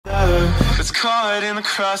It's caught in the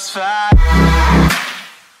crossfire.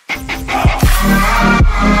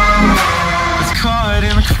 It's caught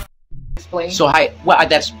in the Explain. So well,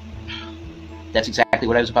 that's exactly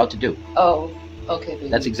what I was about to do. Oh, okay. Baby.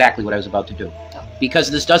 That's exactly what I was about to do. Oh. Because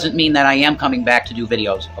this doesn't mean that I am coming back to do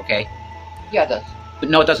videos, okay? Yeah, it does. But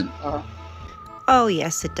no, it doesn't. Oh,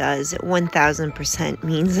 yes, it does. It 1000%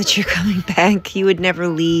 means that you're coming back. You would never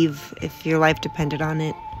leave if your life depended on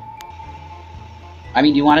it. I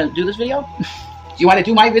mean, do you want to do this video? Do you want to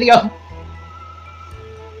do my video?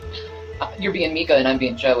 You're being Mika and I'm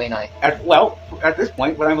being Joey and I. Well, at this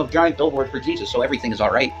point, but I'm a giant billboard for Jesus, so everything is all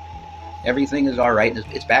right. Everything is all right.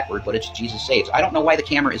 It's backward, but it's Jesus Saves. I don't know why the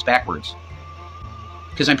camera is backwards.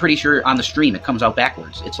 Because I'm pretty sure on the stream it comes out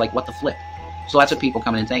backwards. It's like, what the flip? So lots of people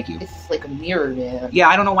come in and thank you. It's like a mirror, man. Yeah,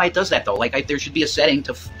 I don't know why it does that, though. Like, there should be a setting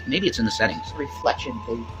to... Maybe it's in the settings. It's a reflection,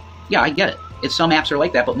 baby. Yeah, I get it. Some apps are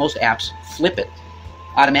like that, but most apps flip it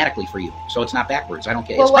automatically for you. So it's not backwards. I don't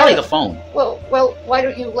care. Well, it's probably the phone. Well, why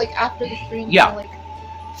don't you, like, after the stream, yeah, like,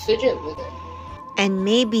 fidget with it? And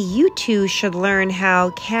maybe you two should learn how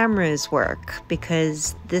cameras work,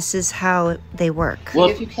 because this is how they work. Well,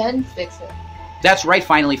 if you can, fix it. That's right,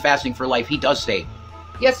 finally, Fasting for Life. He does say.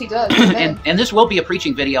 Yes, he does. and this will be a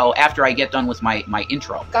preaching video after I get done with my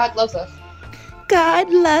intro. God loves us. God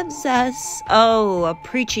loves us. Oh, a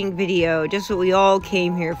preaching video. Just what we all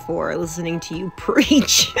came here for, listening to you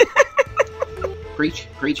preach. Preach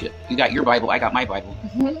it. You got your Bible, I got my Bible.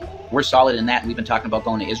 Mm-hmm. We're solid in that, and we've been talking about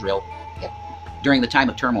going to Israel. Yep. During the time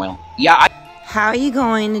of turmoil. Yeah, How are you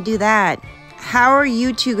going to do that? How are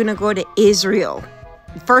you two going to go to Israel?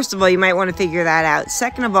 First of all, you might want to figure that out.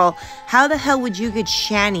 Second of all, how the hell would you get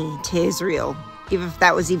Shanny to Israel? Even if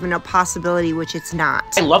that was even a possibility, which it's not.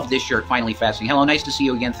 I love this shirt, Finally Fasting. Hello, nice to see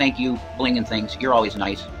you again. Thank you, Bling and Things. You're always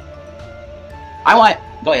nice.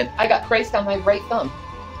 Go ahead. I got Christ on my right thumb.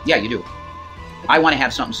 Yeah, you do. I want to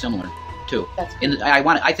have something similar, too. That's cool.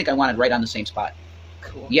 I think I want it right on the same spot.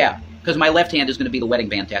 Cool. Yeah, because my left hand is going to be the wedding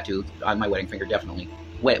band tattoo on my wedding finger, definitely.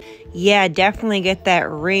 Yeah, definitely get that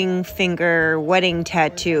ring finger wedding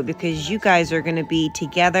tattoo, because you guys are going to be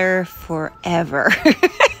together forever.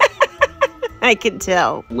 I can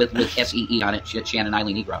tell. With SEE on it, Shannon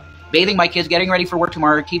Eileen Negro. Bathing my kids, getting ready for work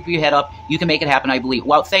tomorrow. Keep your head up. You can make it happen, I believe.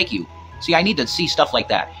 Well, thank you. See, I need to see stuff like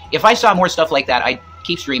that. If I saw more stuff like that, I'd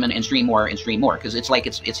keep streaming and stream more and stream more, because it's like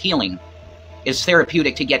it's healing. It's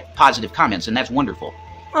therapeutic to get positive comments, and that's wonderful.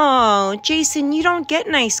 Oh, Jason, you don't get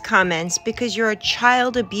nice comments because you're a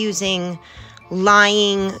child-abusing,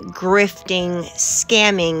 lying, grifting,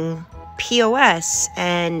 scamming POS,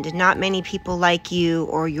 and not many people like you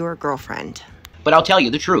or your girlfriend. But I'll tell you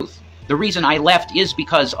the truth. The reason I left is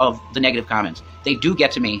because of the negative comments. They do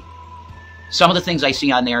get to me. Some of the things I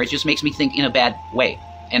see on there, it just makes me think in a bad way.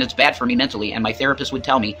 And it's bad for me mentally, and my therapist would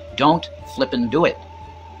tell me, don't flippin' do it.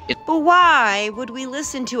 But why would we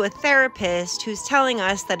listen to a therapist who's telling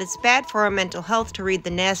us that it's bad for our mental health to read the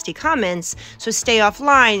nasty comments, so stay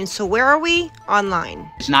offline? So where are we?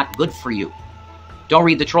 Online. It's not good for you. Don't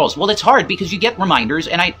read the trolls. Well, it's hard because you get reminders,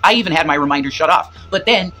 and I even had my reminders shut off. But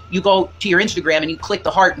then you go to your Instagram and you click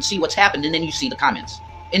the heart and see what's happened, and then you see the comments.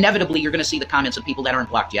 Inevitably, you're going to see the comments of people that aren't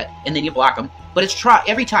blocked yet, and then you block them. But it's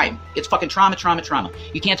every time. It's fucking trauma, trauma, trauma.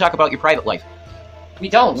 You can't talk about your private life. We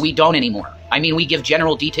don't anymore. I mean, we give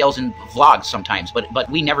general details in vlogs sometimes, but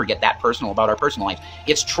we never get that personal about our personal life.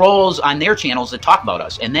 It's trolls on their channels that talk about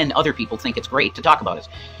us, and then other people think it's great to talk about us.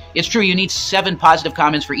 It's true, you need 7 positive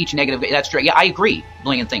comments for each negative. That's true. Yeah, I agree,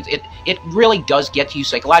 Bling and Things. It really does get to you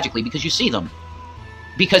psychologically because you see them.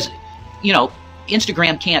 Because, you know,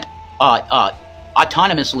 Instagram can't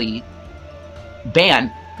autonomously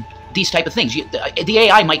ban these type of things. The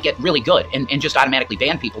AI might get really good and just automatically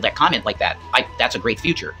ban people that comment like that. That's a great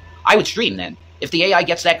future. I would stream then. If the AI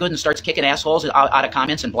gets that good and starts kicking assholes out of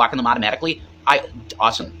comments and blocking them automatically,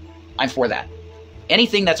 awesome. I'm for that.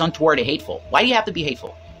 Anything that's untoward or hateful. Why do you have to be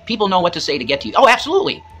hateful? People know what to say to get to you. Oh,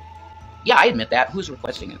 absolutely. Yeah, I admit that. Who's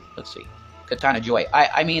requesting it? Let's see. Katana Joy.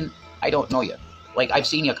 I mean, I don't know you. Like, I've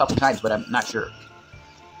seen you a couple times, but I'm not sure.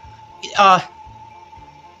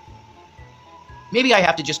 Maybe I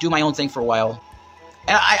have to just do my own thing for a while.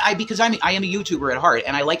 And because I am a YouTuber at heart,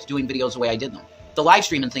 and I liked doing videos the way I did them. The live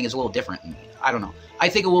streaming thing is a little different. I don't know. I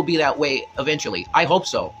think it will be that way eventually. I hope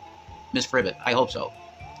so, Miss Fribbit. I hope so.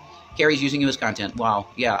 Carrie's using you as content. Wow.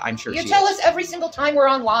 Yeah, I'm sure she is. You tell us every single time we're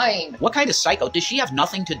online. What kind of psycho? Does she have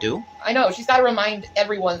nothing to do? I know. She's got to remind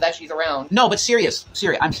everyone that she's around. No, but serious.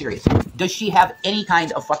 I'm serious. Does she have any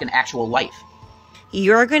kind of fucking actual life?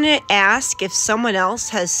 You're going to ask if someone else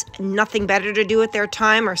has nothing better to do with their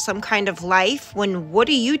time or some kind of life, when what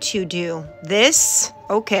do you two do? This?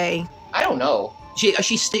 Okay. I don't know.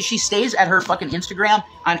 She stays at her fucking Instagram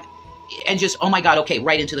and just, oh my God, okay,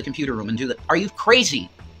 right into the computer room and do that. Are you crazy?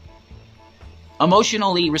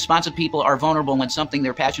 Emotionally responsive people are vulnerable when something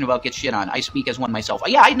they're passionate about gets shit on. I speak as one myself.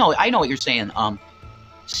 Yeah, I know what you're saying.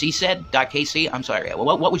 C said, .kc, I'm sorry.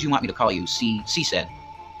 What would you want me to call you? C said.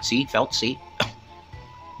 C, felt, C?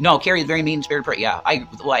 No, Carrie is very mean-spirited person. Yeah,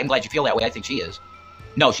 I'm glad you feel that way. I think she is.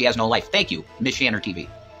 No, she has no life. Thank you, Miss Shanner TV.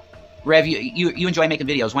 Rev, you enjoy making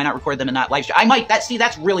videos. Why not record them and not live stream? I might.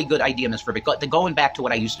 That's really good idea, Miss Fribbit. Going back to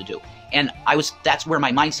what I used to do. And that's where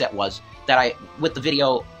my mindset was, that with the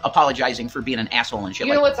video, apologizing for being an asshole and shit.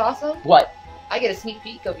 You know what's awesome? What? I get a sneak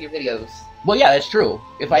peek of your videos. Well, yeah, that's true.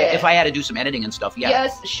 If I had to do some editing and stuff, yeah.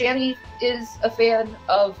 Yes, Shanny is a fan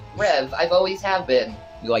of Rev. I've always have been.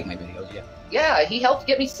 You like my videos, yeah. Yeah, he helped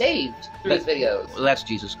get me saved through his videos. Well, that's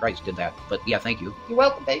Jesus Christ did that. But yeah, thank you. You're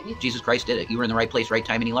welcome, baby. Jesus Christ did it. You were in the right place, right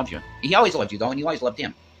time, and he loves you. He always loved you, though, and you always loved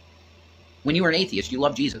him. When you were an atheist, you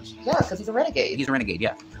loved Jesus. Yeah, because he's a renegade. He's a renegade,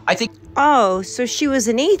 yeah. I think... Oh, so she was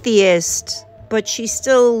an atheist, but she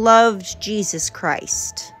still loved Jesus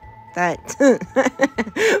Christ. That...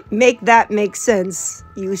 make that make sense,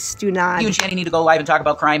 you Stunad. You and Shanny need to go live and talk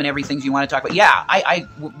about crime and everything you want to talk about. Yeah, I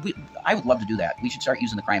would love to do that. We should start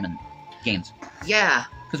using the crime and games. Yeah.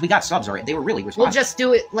 Because we got subs already. They were really responsive. We'll just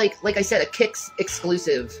do it, like I said, a Kick's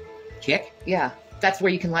exclusive. Kick? Yeah. That's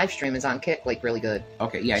where you can live stream is on Kick, like, really good.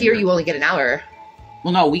 Okay, yeah. Here you only get an hour.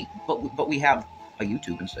 Well, no, but we have a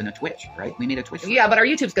YouTube and a Twitch, right? We made a Twitch. Yeah, but our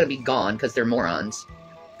YouTube's gonna be gone because they're morons.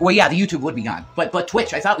 Well, yeah, the YouTube would be gone. But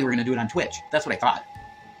Twitch, I thought we were gonna do it on Twitch. That's what I thought.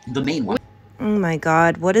 The main one. Oh my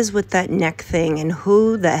God, what is with that neck thing, and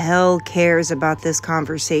who the hell cares about this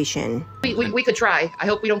conversation? We could try. I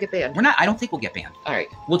hope we don't get banned. We're not. I don't think we'll get banned. All right.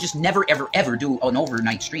 We'll just never, ever, ever do an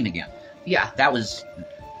overnight stream again. Yeah. That was...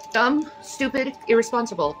 dumb, stupid,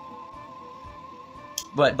 irresponsible.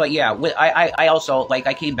 But yeah, I also, like,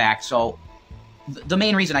 I came back, so... The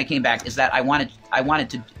main reason I came back is that I wanted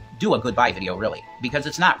to do a goodbye video, really. Because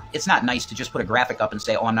it's not nice to just put a graphic up and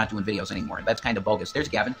say, oh, I'm not doing videos anymore. That's kind of bogus. There's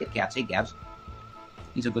Gavin, Kit Kat. Say, Gavs.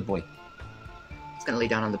 He's a good boy. He's gonna lay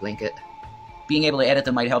down on the blanket. Being able to edit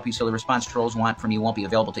them might help you so the response trolls want from you won't be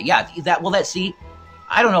available to... Yeah, see,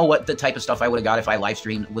 I don't know what the type of stuff I would have got if I live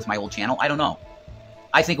streamed with my old channel. I don't know.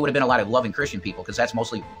 I think it would have been a lot of loving Christian people, because that's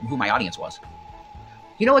mostly who my audience was.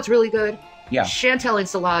 You know what's really good? Yeah. Chantel and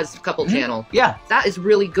Salah's couple channel. Yeah. That is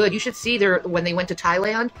really good. You should see when they went to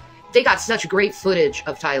Thailand. They got such great footage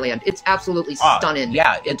of Thailand. It's absolutely stunning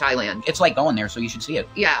in Thailand. It's like going there, so you should see it.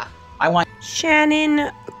 Yeah. I want...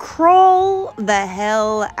 Shannon, crawl the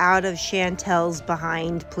hell out of Chantel's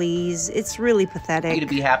behind, please. It's really pathetic. You to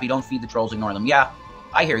be happy. Don't feed the trolls. Ignore them. Yeah,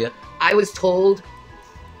 I hear you. I was told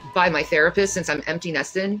by my therapist, since I'm empty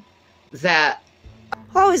nesting, that...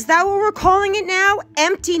 Oh, is that what we're calling it now?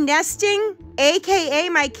 Empty nesting? AKA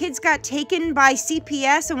my kids got taken by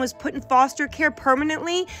CPS and was put in foster care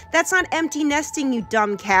permanently? That's not empty nesting, you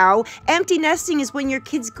dumb cow. Empty nesting is when your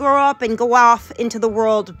kids grow up and go off into the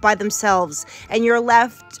world by themselves and you're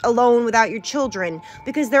left alone without your children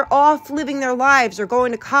because they're off living their lives or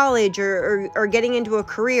going to college or getting into a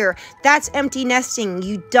career. That's empty nesting,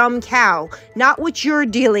 you dumb cow. Not what you're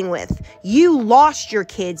dealing with. You lost your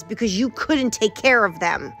kids because you couldn't take care of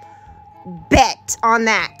them. Bet on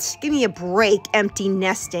that. Give me a break, empty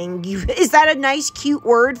nesting. Is that a nice, cute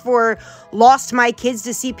word for lost my kids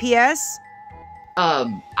to CPS?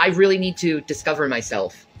 I really need to discover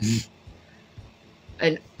myself.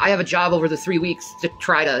 And I have a job over the 3 weeks to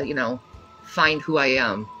try to, find who I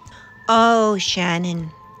am. Oh,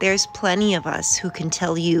 Shannon, there's plenty of us who can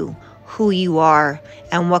tell you who you are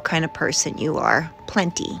and what kind of person you are.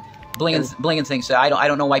 Plenty. Blingin thinks I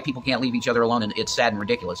don't know why people can't leave each other alone, and it's sad and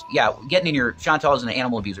ridiculous. Yeah, getting in your... Chantal is an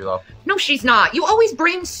animal abuser, though. No, she's not. You always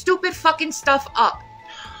bring stupid fucking stuff up.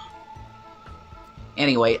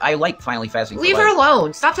 Anyway, I like finally fasting. Leave her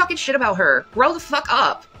alone. Stop talking shit about her. Grow the fuck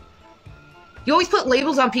up. You always put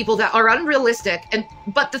labels on people that are unrealistic,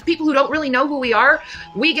 but the people who don't really know who we are,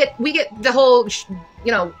 we get the whole,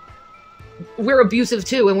 we're abusive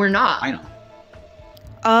too, and we're not. I know.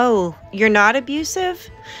 Oh, you're not abusive?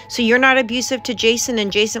 So you're not abusive to Jason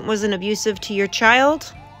and Jason wasn't abusive to your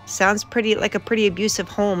child? Sounds like a pretty abusive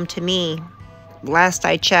home to me. Last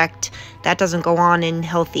I checked, that doesn't go on in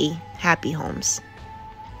healthy, happy homes.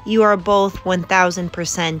 You are both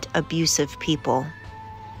 1000% abusive people.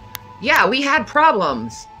 Yeah, we had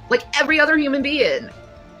problems. Like every other human being.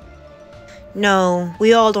 No,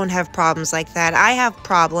 we all don't have problems like that. I have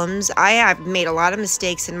problems. I have made a lot of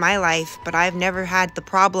mistakes in my life, but I've never had the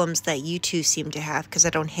problems that you two seem to have because I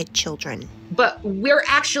don't hit children. But we're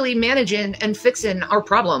actually managing and fixing our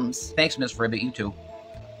problems. Thanks, Miss Fribbit. You too.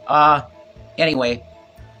 Anyway,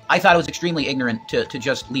 I thought it was extremely ignorant to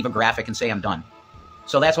just leave a graphic and say I'm done.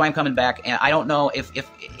 So that's why I'm coming back, and I don't know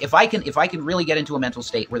if I can really get into a mental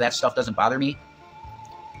state where that stuff doesn't bother me,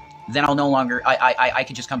 then I'll no longer I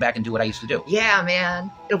can just come back and do what I used to do. Yeah,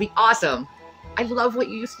 man, it'll be awesome. I love what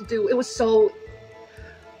you used to do. It was so.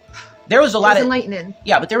 There was a lot of enlightening.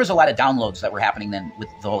 Yeah, but there was a lot of downloads that were happening then with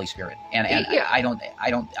the Holy Spirit, and Yeah.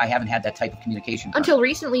 I haven't had that type of communication until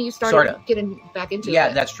recently. You started getting back into it. Yeah,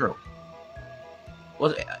 that's true.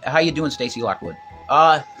 Well, how you doing, Stacy Lockwood?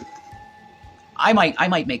 I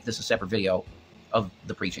might make this a separate video of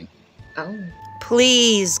the preaching. Oh.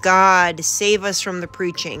 Please, God, save us from the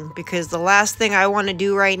preaching, because the last thing I want to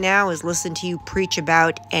do right now is listen to you preach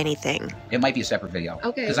about anything. It might be a separate video.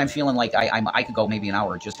 Okay. Because I'm feeling like I could go maybe an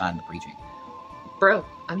hour just on the preaching. Bro,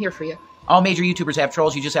 I'm here for you. All major YouTubers have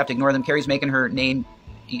trolls. You just have to ignore them. Carrie's making her name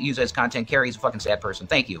use as content. Carrie's a fucking sad person.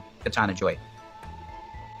 Thank you, Katana Joy.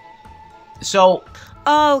 So...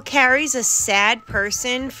 Oh, Carrie's a sad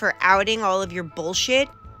person for outing all of your bullshit?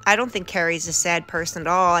 I don't think Carrie's a sad person at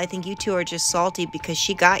all. I think you two are just salty because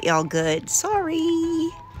she got y'all good. Sorry.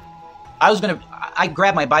 I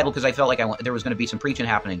grabbed my Bible because I felt like there was going to be some preaching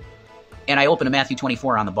happening. And I opened to Matthew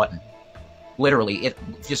 24 on the button. Literally, it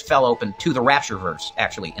just fell open to the rapture verse,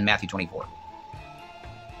 actually, in Matthew 24.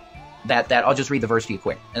 That I'll just read the verse to you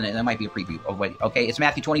quick, and that might be a preview of what. Okay, it's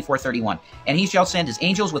Matthew 24:31. And he shall send his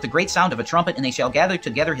angels with a great sound of a trumpet, and they shall gather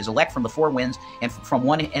together his elect from the four winds and from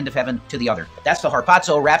one end of heaven to the other. That's the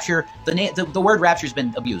harpazo, rapture. The word rapture has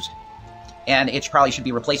been abused, and it probably should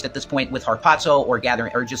be replaced at this point with harpazo or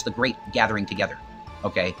gathering, or just the great gathering together.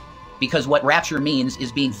 Okay, because what rapture means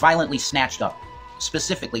is being violently snatched up,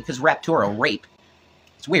 specifically because rapturo, rape.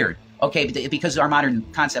 It's weird. Okay, because our modern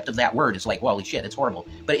concept of that word is like, well, holy shit, it's horrible.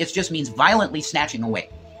 But it just means violently snatching away.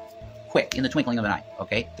 Quick, in the twinkling of an eye,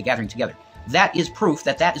 okay? The gathering together. That is proof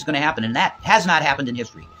that that is going to happen, and that has not happened in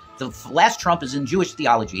history. The last trump is in Jewish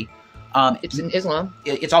theology. It's in Islam.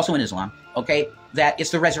 It's also in Islam, okay? That it's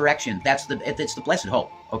the resurrection. It's the blessed hope,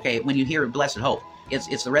 okay? When you hear blessed hope,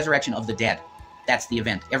 it's the resurrection of the dead. That's the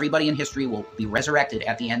event. Everybody in history will be resurrected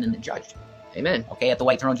at the end and judged. Amen. Okay, at the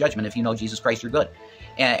white throne judgment, if you know Jesus Christ, you're good.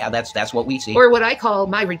 And that's what we see. Or what I call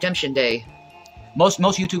my redemption day. Most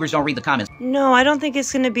YouTubers don't read the comments. No, I don't think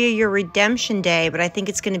it's going to be your redemption day, but I think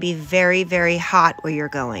it's going to be very, very hot where you're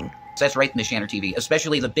going. That's right in the Shanner TV,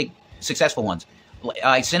 especially the big, successful ones.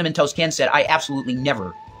 Cinnamon Toast Ken said, I absolutely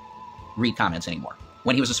never read comments anymore.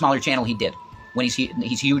 When he was a smaller channel, he did. When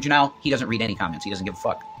he's huge now, he doesn't read any comments. He doesn't give a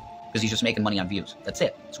fuck. Because he's just making money on views. That's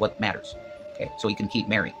it. That's what matters. Okay, so he can keep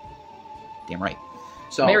Mary. Damn right.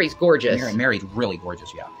 So Mary's gorgeous. Mary's really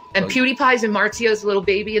gorgeous, yeah. And so, PewDiePie's and Marcia's little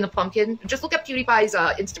baby in the pumpkin. Just look up PewDiePie's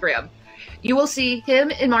Instagram. You will see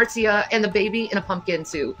him and Marcia and the baby in a pumpkin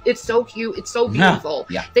suit. It's so cute. It's so beautiful.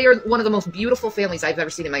 Yeah. They are one of the most beautiful families I've ever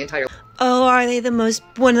seen in my entire life. Oh, are they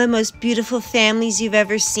one of the most beautiful families you've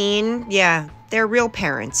ever seen? Yeah, they're real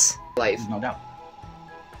parents. Life. No doubt.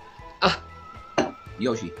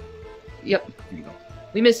 Yoshi. Yep. Here you go.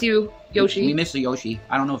 We miss you, Yoshi. We miss the Yoshi.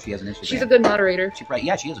 I don't know if she has an Instagram. She's a good moderator. She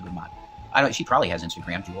is a good mod. She probably has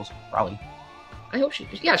Instagram, Jules. Probably. I hope she.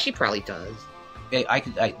 Yeah, she probably does. I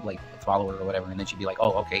could like follow her or whatever, and then she'd be like,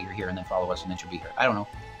 "Oh, okay, you're here," and then follow us, and then she'll be here. I don't know.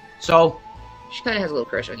 So she kind of has a little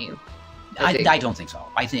crush on you. I don't think so.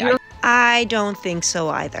 I don't think so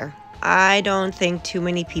either. I don't think too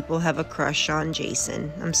many people have a crush on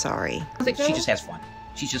Jason. I'm sorry. She just has fun.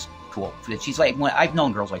 She's just cool. She's like, I've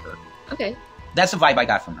known girls like her. Okay. That's the vibe I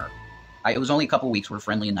got from her. It was only a couple of weeks. We're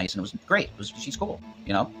friendly and nice, and it was great. She's cool,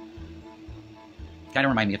 you know. Kind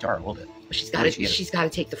of remind me of Tara a little bit. She's got to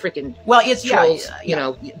take the freaking trolls, you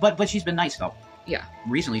know. But she's been nice though. Yeah.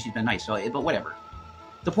 Recently she's been nice. So, but whatever.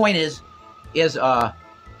 The point is I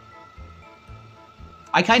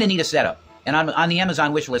kind of need a setup, and on the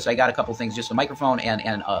Amazon wish list I got a couple things, just a microphone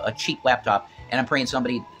and a cheap laptop, and I'm praying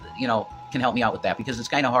somebody can help me out with that because it's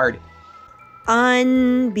kind of hard.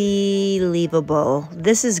 Unbelievable.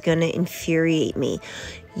 This is going to infuriate me.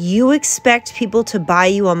 You expect people to buy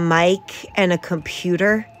you a mic and a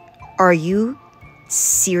computer? Are you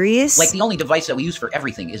serious? Like, the only device that we use for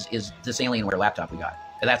everything is this Alienware laptop we got.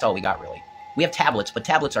 And that's all we got, really. We have tablets, but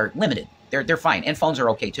tablets are limited. They're fine, and phones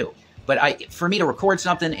are okay, too. But for me to record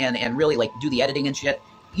something and really, like, do the editing and shit,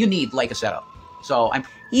 you need, like, a setup. So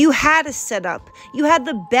You had a setup. You had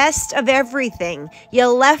the best of everything. You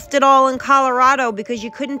left it all in Colorado because you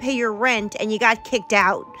couldn't pay your rent and you got kicked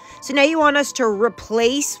out. So now you want us to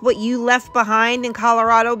replace what you left behind in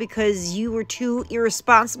Colorado because you were too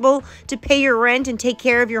irresponsible to pay your rent and take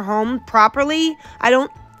care of your home properly? I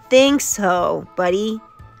don't think so, buddy.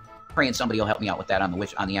 praying somebody will help me out with that on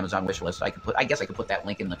the Amazon wish list. I guess I could put that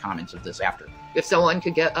link in the comments of this after. If someone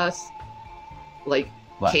could get us, like,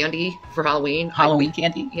 What? candy for Halloween. Halloween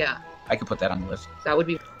candy? Yeah, I could put that on the list. that would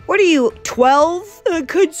be... What are you, 12?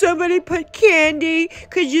 Could somebody put candy?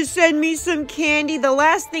 Could you send me some candy? The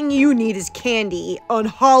last thing you need is candy on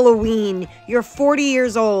Halloween. You're 40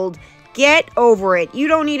 years old. Get over it. You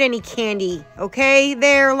don't need any candy, okay?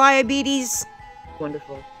 There, Liabetes.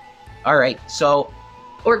 Wonderful. All right, so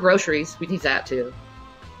Or groceries. We need that, too.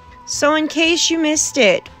 So in case you missed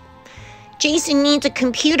it, Jason needs a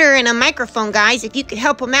computer and a microphone, guys. If you could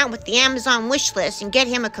help him out with the Amazon wish list and get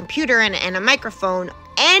him a computer and a microphone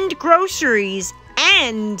and groceries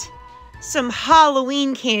and some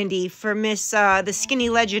Halloween candy for Miss the skinny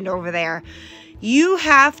legend over there. You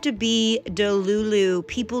have to be Delulu.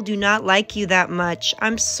 People do not like you that much.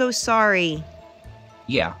 I'm so sorry.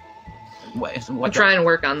 yeah. I'm trying to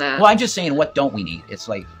work on that. Well, I'm just saying, what don't we need? It's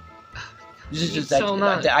like, this is just so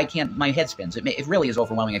much. I can't. My head spins. It really is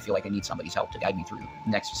overwhelming. I feel like I need somebody's help to guide me through the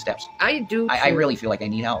next steps. I do, too. I really feel like I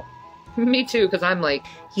need help. Me, too, because I'm like...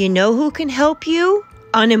 You know who can help you?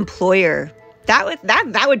 Unemployer.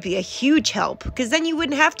 That would be a huge help, because then you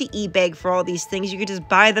wouldn't have to e-beg for all these things. You could just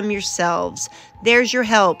buy them yourselves. There's your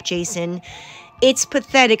help, Jason. It's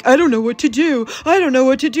pathetic. I don't know what to do. I don't know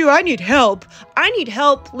what to do. I need help. I need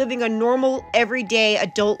help living a normal, everyday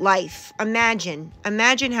adult life. Imagine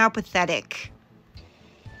how pathetic.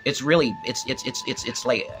 It's really, it's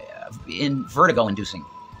like vertigo inducing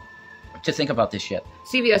to think about this shit.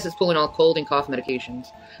 CVS is pulling all cold and cough medications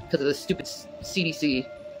because of the stupid CDC.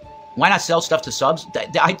 Why not sell stuff to subs?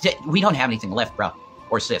 We don't have anything left, bro.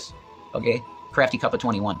 Or sis. Okay? Crafty Cup of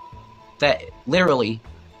 21. That, literally,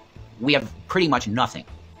 we have pretty much nothing.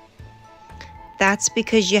 That's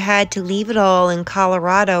because you had to leave it all in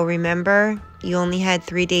Colorado, remember? You only had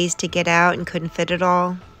 3 days to get out and couldn't fit it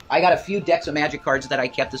all. I got a few decks of Magic cards that I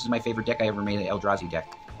kept. This is my favorite deck I ever made, the Eldrazi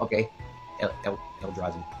deck. Okay?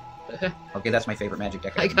 Eldrazi. Okay, that's my favorite Magic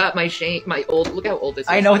deck. I got my old... Look how old this is.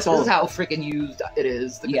 I know it's This old. is how freaking used it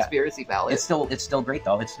is, the Yeah. conspiracy ballot. It's still great,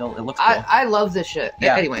 though. It looks cool. I love this shit.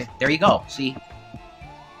 Yeah. Anyway, There you go. See?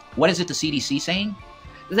 What is it the CDC saying?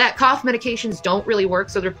 that cough medications don't really work,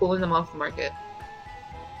 so they're pulling them off the market.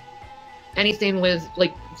 Anything with,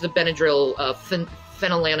 like, the Benadryl,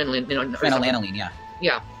 phenylalanine. Phenylalanine, yeah.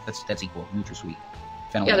 Yeah. That's equal. NutraSweet.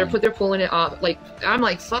 Yeah, they're pulling it off. Like, I'm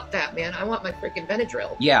like, fuck that, man. I want my freaking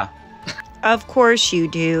Benadryl. Yeah. Of course you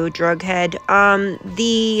do, drughead.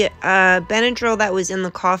 The Benadryl that was in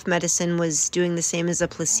the cough medicine was doing the same as a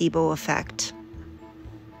placebo effect.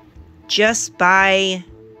 Just buy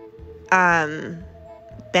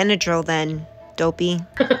Benadryl then, dopey.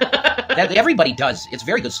 That everybody does. It's a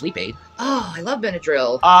very good sleep aid. Oh, I love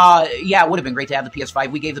Benadryl. Yeah, it would have been great to have the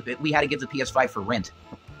PS5. We had to give the PS5 for rent.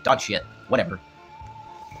 Dog shit. Whatever.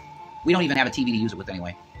 We don't even have a TV to use it with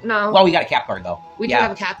anyway. No. Well, we got a cap card though. We do have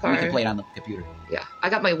a cap card. We can play it on the computer. Yeah. I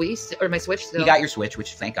got my Wii, or my Switch still. You got your Switch,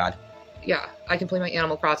 which thank God. Yeah. I can play my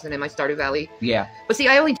Animal Crossing in my Stardew Valley. Yeah. But see,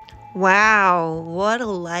 I only... Wow, what a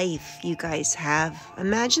life you guys have.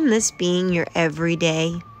 Imagine this being your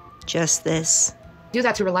everyday. Just this. do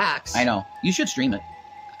that to relax. I know. You should stream it.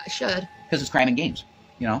 I should. Because it's crime and games,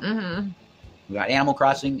 you know? Mm-hmm. We got Animal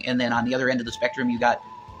Crossing, and then on the other end of the spectrum, you got...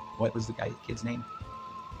 What was the kid's name?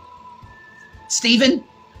 Steven?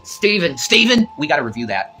 Steven! We got to review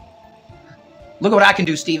that. Look what I can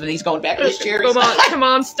do, Steven. He's going back to his chair. Come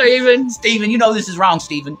on, Steven. Steven, you know this is wrong,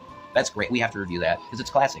 Steven. That's great. We have to review that, because it's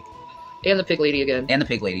classic. And the pig lady again. And the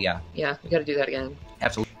pig lady, yeah. Yeah, we got to do that again.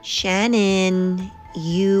 Absolutely. Shannon,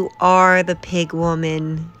 you are the pig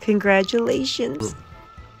woman. Congratulations.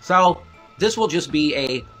 So, this will just be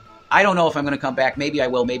a... I don't know if I'm going to come back. Maybe I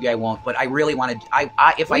will, maybe I won't. But I really wanted...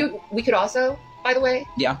 We could also, by the way...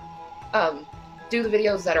 Yeah. Do the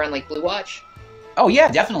videos that are on, like, Blue Watch. Oh,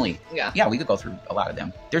 yeah, definitely. Yeah. Yeah, we could go through a lot of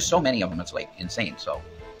them. There's so many of them, it's, like, insane. So,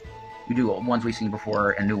 we do ones we've seen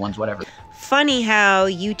before and new ones, whatever. Funny how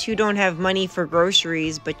you two don't have money for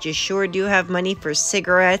groceries, but you sure do have money for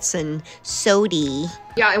cigarettes and sody.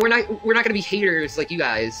 Yeah, and we're not gonna be haters like you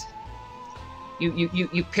guys. You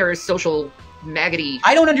parasocial, maggoty...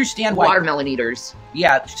 I don't understand why... Watermelon eaters.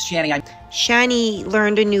 Yeah, Shanny, Shanny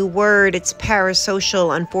learned a new word. It's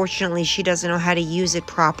parasocial. Unfortunately, she doesn't know how to use it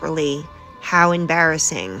properly. How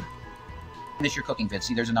embarrassing. finish your cooking vid.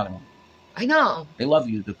 See, there's another one. I know. They love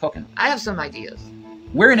you, the cooking. I have some ideas.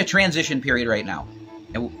 We're in a transition period right now.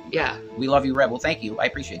 And Yeah. we love you, Rev. Well, thank you. I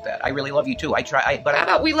appreciate that. I really love you, too. How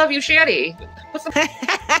about we love you, Shanny?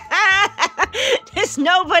 This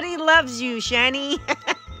nobody loves you, Shanny.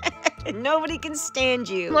 And nobody can stand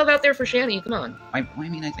you. Love out there for Shanny, come on. I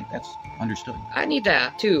mean, I think that's understood. I need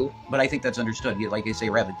that, too. But I think that's understood. Like they say,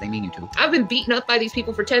 Rev, they mean you to. I've been beaten up by these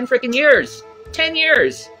people for 10 freaking years. 10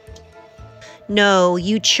 years. No,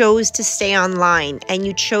 you chose to stay online, and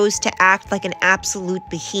you chose to act like an absolute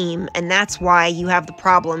behemoth, and that's why you have the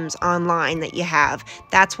problems online that you have.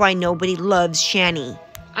 That's why nobody loves Shanny.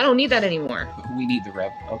 I don't need that anymore. We need the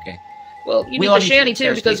Rev. Okay. Well, you need the Shanny,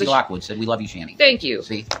 too, because... Stacey Lockwood said, we love you, Shanny. Thank you.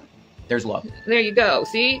 See? There's love. There you go.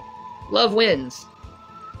 See? Love wins.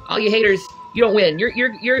 All you haters, you don't win.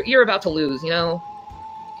 You're about to lose, you know?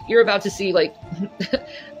 You're about to see, like...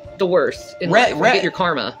 the worst and get your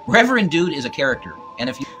karma. Reverend Dude is a character, and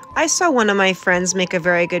if you... I saw one of my friends make a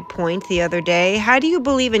very good point the other day. How do you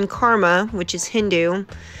believe in karma, which is Hindu,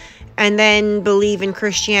 and then believe in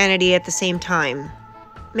Christianity at the same time?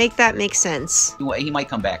 Make that make sense. He might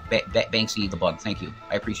come back. Banksy the Bug, thank you.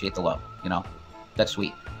 I appreciate the love, you know? That's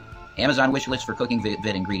sweet. Amazon wish list for cooking vid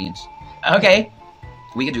ingredients. Okay,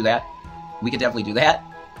 we could do that. We could definitely do that.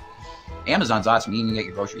 Amazon's awesome. You can get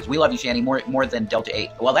your groceries. We love you, Shanny, more than Delta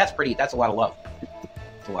 8. Well, that's a lot of love.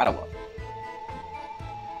 It's a lot of love.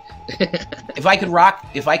 If I could rock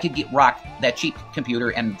that cheap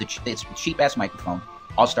computer and its cheap ass microphone,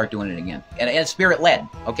 I'll start doing it again. And it's spirit led.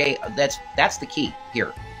 Okay, that's the key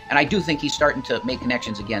here. And I do think he's starting to make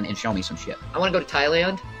connections again and show me some shit. I want to go to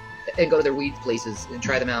Thailand and go to their weed places and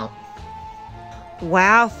try them out.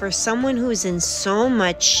 Wow, for someone who's in so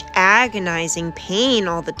much agonizing pain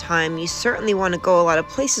all the time, you certainly want to go a lot of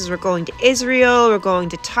places. We're going to Israel, we're going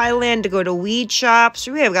to Thailand to go to weed shops.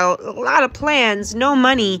 We have got a lot of plans, no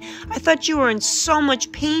money. I thought you were in so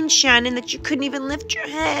much pain, Shannon, that you couldn't even lift your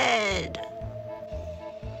head.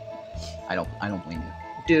 I don't blame you.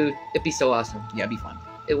 Dude, it'd be so awesome. Yeah, it'd be fun.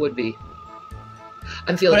 It would be.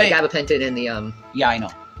 I'm feeling the gabapentin and the yeah, I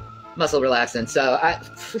know. Muscle relaxant, so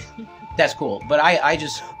that's cool, but I'm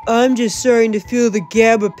just starting to feel the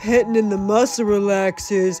gabapentin and the muscle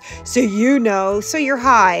relaxers, so you're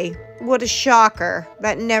high. What a shocker.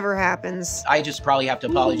 That never happens. I just probably have to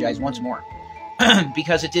apologize once more.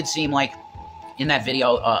 Because it did seem like, in that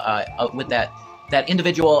video, with that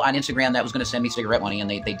individual on Instagram that was going to send me cigarette money, and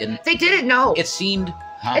they didn't. They didn't, no. It seemed...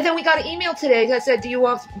 Huh? And then we got an email today that said, do you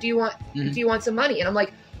want some money? And I'm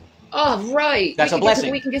like, oh, right. That's a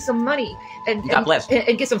blessing. We can get some money and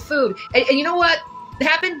get some food. And you know what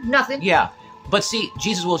happened? Nothing. Yeah. But see,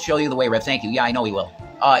 Jesus will show you the way, Rev. Thank you. Yeah, I know he will.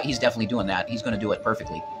 He's definitely doing that. He's going to do it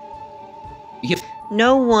perfectly.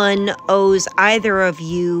 No one owes either of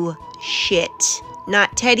you shit.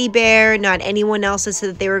 Not Teddy Bear, not anyone else that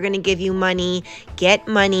said that they were going to give you money. Get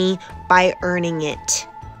money by earning it.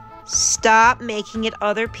 Stop making it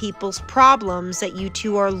other people's problems that you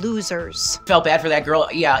two are losers. Felt bad for that girl.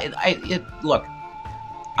 Yeah, look,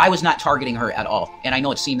 I was not targeting her at all. And I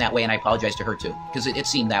know it seemed that way, and I apologize to her too. Because it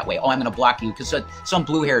seemed that way. Oh, I'm going to block you. Because some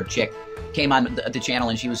blue-haired chick came on the channel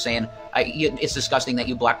and she was saying, it's disgusting that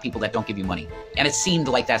you block people that don't give you money. And it seemed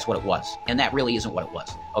like that's what it was. And that really isn't what it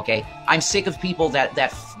was, okay? I'm sick of people that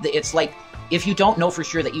it's like, if you don't know for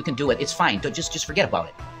sure that you can do it, it's fine. Just forget about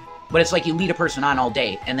it. But it's like you lead a person on all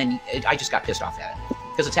day, and then I just got pissed off at it.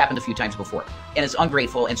 Because it's happened a few times before. And it's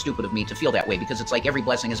ungrateful and stupid of me to feel that way, because it's like every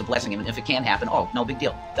blessing is a blessing, and if it can happen, oh, no big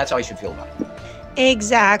deal. That's how I should feel about it.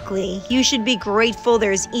 Exactly. You should be grateful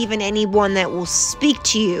there's even anyone that will speak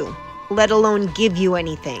to you, let alone give you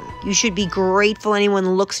anything. You should be grateful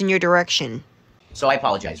anyone looks in your direction. So I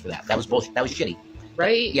apologize for that. That was bullshit. That was shitty.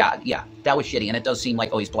 Right? Yeah, that was shitty, and it does seem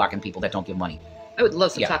like, oh, he's blocking people that don't give money. I would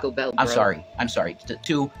love some Taco Bell, bro. I'm sorry.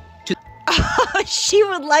 She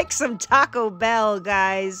would like some Taco Bell,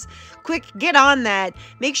 guys. Quick, get on that.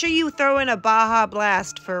 Make sure you throw in a Baja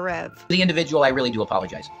Blast for Rev. The individual, I really do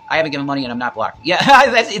apologize. I haven't given money and I'm not blocked. Yeah,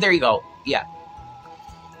 there you go. Yeah.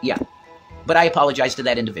 But I apologize to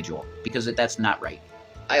that individual because that's not right.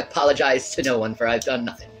 I apologize to no one for I've done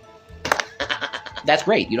nothing. That's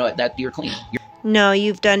great. You know, that you're clean. No,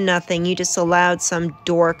 you've done nothing. You just allowed some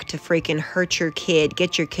dork to freaking hurt your kid,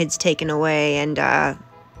 get your kids taken away, and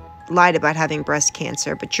lied about having breast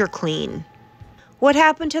cancer, but you're clean. What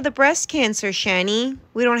happened to the breast cancer, Shanny?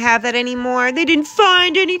 We don't have that anymore. They didn't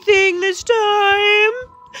find anything this time.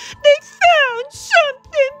 They found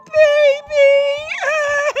something, baby.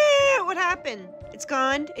 What happened? It's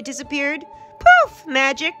gone? It disappeared? Poof!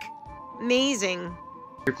 Magic. Amazing.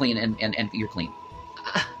 You're clean, and you're clean.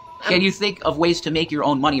 Can you think of ways to make your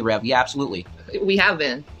own money, Rev? Yeah, absolutely. We have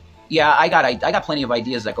been. Yeah, I got plenty of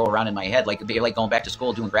ideas that go around in my head, like going back to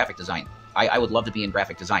school doing graphic design. I would love to be in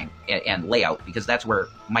graphic design and layout, because that's where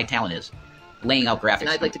my talent is, laying out graphics. And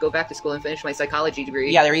I'd like to go back to school and finish my psychology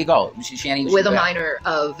degree. Yeah, there you go. Shanny, with a minor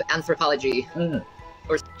of anthropology.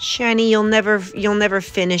 Shanny, you'll never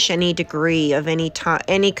finish any degree of any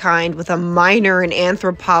kind with a minor in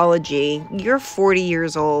anthropology. You're 40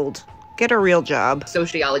 years old. Get a real job.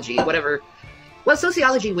 Sociology, whatever. Well,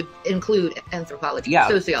 sociology would include anthropology. Yeah.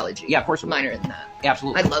 Sociology. Yeah, of course. Minor in that.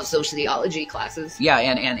 Absolutely. I love sociology classes. Yeah,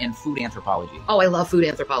 and food anthropology. Oh, I love food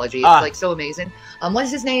anthropology. It's like so amazing. What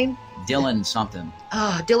is his name? Dylan something.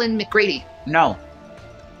 Dylan McGrady. No.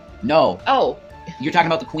 Oh. You're talking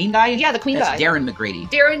about the Queen guy? Yeah, the Queen That's guy. Darren McGrady.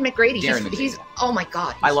 Darren McGrady. Darren McGrady. He's oh my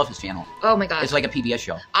god. I love his channel. Oh my god. It's like a PBS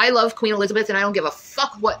show. I love Queen Elizabeth, and I don't give a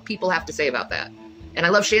fuck what people have to say about that. And I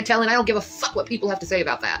love Chantel, and I don't give a fuck what people have to say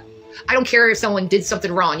about that. I don't care if someone did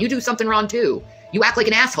something wrong. You do something wrong too. You act like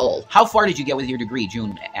an asshole. How far did you get with your degree?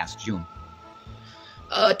 June asked. June.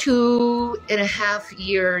 2.5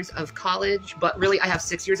 years of college, but really I have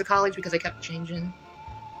 6 years of college because I kept changing.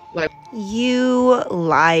 You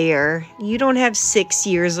liar. You don't have 6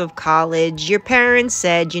 years of college. Your parents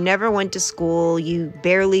said you never went to school, you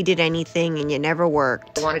barely did anything, and you never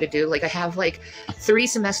worked. I wanted to do, I have 3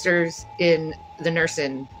 semesters in the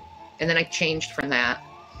nursing, and then I changed from that.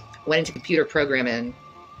 Went into computer programming,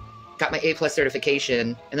 got my A+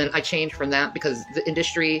 certification, and then I changed from that because the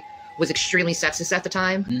industry was extremely sexist at the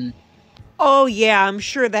time. Mm. Oh yeah, I'm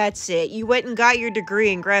sure that's it. You went and got your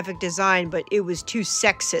degree in graphic design, but it was too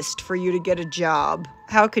sexist for you to get a job.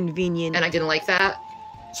 How convenient. And I didn't like that.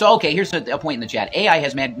 So, okay, here's a point in the chat. AI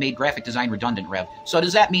has made graphic design redundant, Rev. So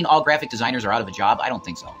does that mean all graphic designers are out of a job? I don't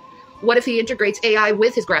think so. What if he integrates AI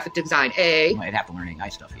with his graphic design? Well, I'd have to learn AI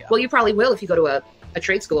stuff, yeah. Well, you probably will if you go to a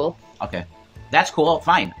trade school. Okay. That's cool.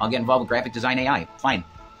 Fine. I'll get involved with graphic design AI. Fine.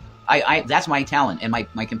 That's my talent, and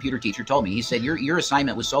my computer teacher told me. He said, your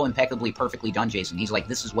assignment was so impeccably, perfectly done, Jason. He's like,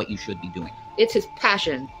 this is what you should be doing. It's his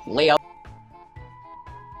passion. Layout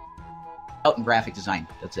and graphic design.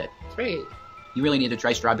 That's it. That's right. You really need to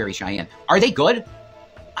try Strawberry Cheyenne. Are they good?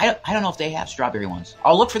 I don't know if they have strawberry ones.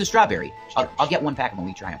 I'll look for the strawberry. I'll get one pack of them.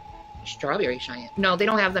 We try them. Strawberry Cheyenne. No, they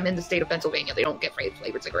don't have them in the state of Pennsylvania. They don't get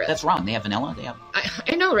flavored cigarettes. That's wrong. They have vanilla. They have.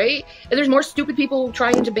 I know, right? And there's more stupid people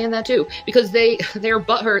trying to ban that too because they're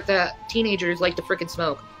butthurt that teenagers like to frickin'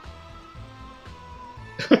 smoke.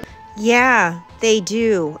 Yeah, they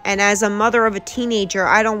do. And as a mother of a teenager,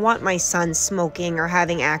 I don't want my son smoking or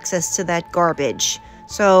having access to that garbage.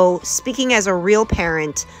 So, speaking as a real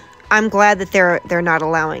parent, I'm glad that they're not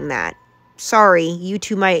allowing that. Sorry, you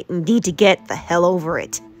two might need to get the hell over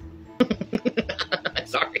it.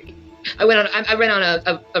 Sorry. I went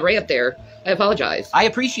on a rant there. I apologize. I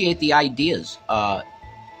appreciate the ideas,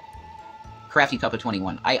 Crafty Cup of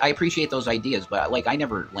 21. I appreciate those ideas, but I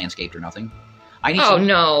never landscaped or nothing.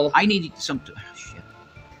 No. I need some. Shit.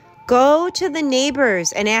 Go to the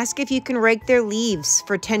neighbors and ask if you can rake their leaves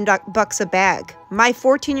for $10 a bag. My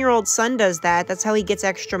 14-year-old son does that. That's how he gets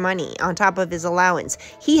extra money on top of his allowance.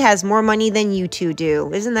 He has more money than you two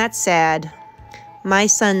do. Isn't that sad? My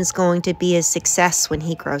son's going to be a success when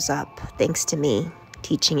he grows up, thanks to me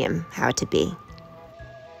teaching him how to be.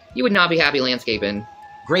 You would not be happy landscaping.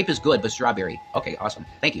 Grape is good, but strawberry. Okay, awesome.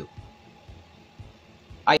 Thank you.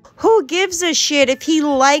 Who gives a shit if he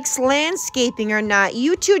likes landscaping or not?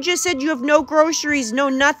 You two just said you have no groceries, no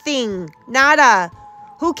nothing. Nada.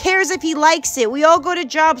 Who cares if he likes it? We all go to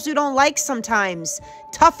jobs we don't like sometimes.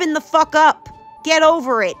 Toughen the fuck up. Get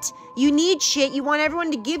over it. You need shit. You want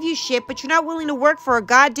everyone to give you shit, but you're not willing to work for a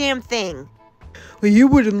goddamn thing. Well, you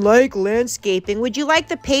wouldn't like landscaping. Would you like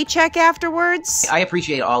the paycheck afterwards? I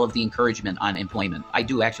appreciate all of the encouragement on employment. I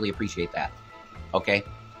do actually appreciate that. Okay?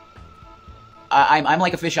 I'm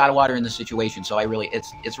like a fish out of water in this situation, so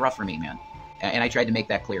it's rough for me, man. And I tried to make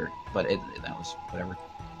that clear, but that was whatever.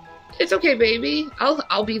 It's okay, baby.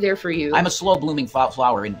 I'll be there for you. I'm a slow blooming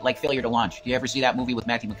flower, and like Failure to Launch. Do you ever see that movie with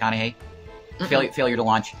Matthew McConaughey? Failure to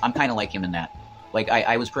Launch. I'm kind of like him in that. Like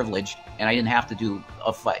I was privileged, and I didn't have to do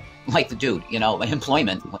a fight like the dude.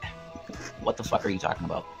 Employment. What the fuck are you talking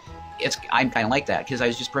about? I'm kind of like that because I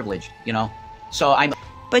was just privileged. So I'm.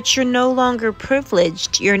 But you're no longer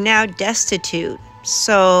privileged. You're now destitute.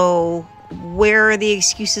 So where are the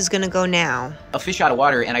excuses going to go now? A fish out of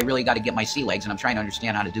water, and I really got to get my sea legs, and I'm trying to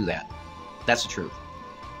understand how to do that. That's the truth.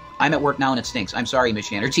 I'm at work now, and it stinks. I'm sorry, Miss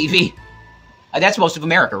Shanner TV. That's most of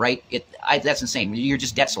America, right? That's insane. You're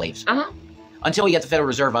just debt slaves. Uh-huh. Until we get the Federal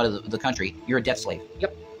Reserve out of the country, you're a debt slave.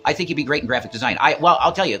 Yep. I think you'd be great in graphic design.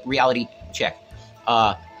 I'll tell you, reality check.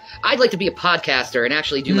 I'd like to be a podcaster and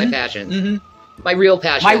actually do my passion. Mm-hmm. My real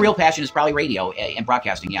passion. My real passion is probably radio and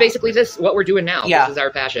broadcasting, yeah. Basically, what we're doing now. Yeah. This is our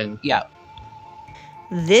passion. Yeah.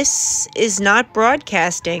 This is not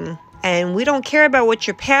broadcasting, and we don't care about what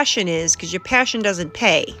your passion is, because your passion doesn't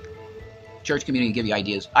pay. Church community give you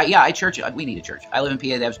ideas. Yeah, we need a church. I live in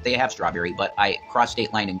PA. They have strawberry, but I cross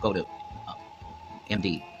state line and go to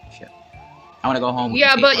MD. Shit. I want to go home.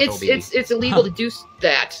 Yeah, but it's illegal to do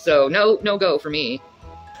that. So no go for me.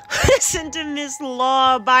 Listen to Miss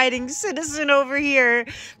Law-abiding citizen over here.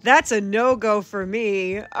 That's a no-go for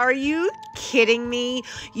me. Are you kidding me?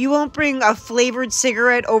 You won't bring a flavored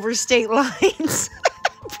cigarette over state lines?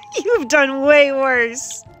 You've done way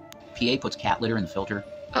worse. PA puts cat litter in the filter.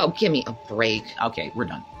 Oh, give me a break. Okay, we're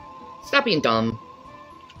done. Stop being dumb.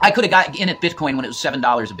 I could have got in at Bitcoin when it was $7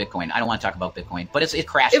 a Bitcoin. I don't want to talk about Bitcoin, but it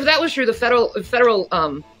crashed. If that was true, the federal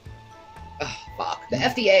the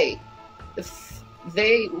FDA, if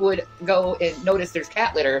they would go and notice there's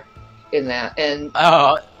cat litter in that and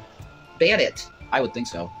ban it. I would think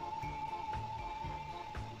so.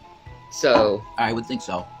 So I would think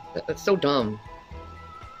so. That's so dumb.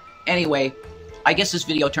 Anyway, I guess this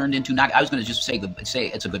video turned into not. I was going to just say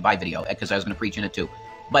it's a goodbye video because I was going to preach in it too.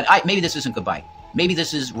 But maybe this isn't goodbye. Maybe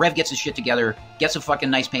this is Rev gets his shit together, gets a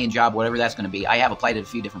fucking nice paying job, whatever that's going to be. I have applied at a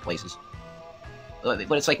few different places. But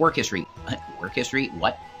it's like work history. Work history?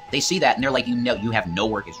 What? They see that and they're like, you have no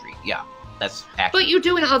work history. Yeah, that's accurate. But you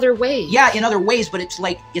do in other ways. Yeah, in other ways, but it's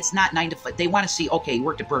like, it's not 9 to 5. They want to see, okay, he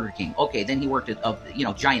worked at Burger King. Okay, then he worked at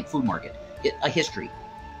a giant food market. A history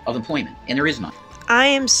of employment, and there is none. I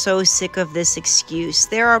am so sick of this excuse.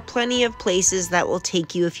 There are plenty of places that will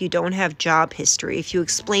take you if you don't have job history, if you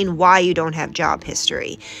explain why you don't have job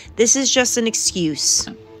history. This is just an excuse.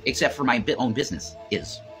 Except for my own business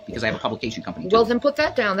is, because I have a publication company too. Well, then put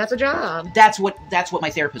that down. That's a job. That's what my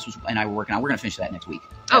therapist and I were working on. We're going to finish that next week.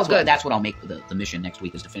 Good. That's what I'll make the mission next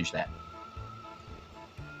week, is to finish that.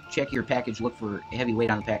 Check your package. Look for heavy weight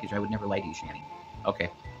on the package. I would never lie to you, Shanny. Okay.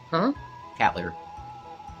 Huh? Cat litter.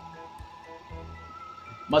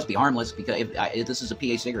 Must be harmless, because if this is a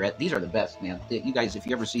PA cigarette, these are the best, man. You guys, if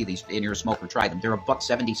you ever see these and you're a smoker, try them. They're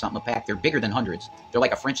 $1.70 something a pack. They're bigger than hundreds. They're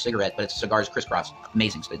like a French cigarette, but it's cigars crisscross.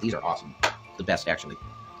 Amazing stuff. These are awesome. The best, actually.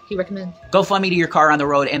 He recommends. Go fund me to your car on the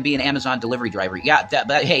road and be an Amazon delivery driver. Yeah,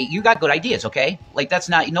 but hey, you got good ideas, okay? Like, that's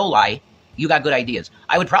not, no lie. You got good ideas.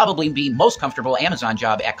 I would probably be most comfortable Amazon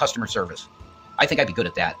job at customer service. I think I'd be good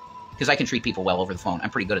at that, because I can treat people well over the phone. I'm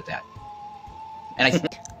pretty good at that. And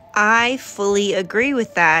I fully agree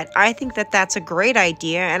with that. I think that that's a great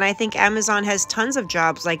idea, and I think Amazon has tons of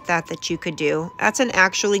jobs like that you could do. That's an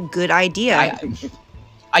actually good idea.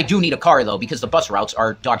 I do need a car, though, because the bus routes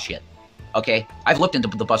are dog shit. Okay? I've looked into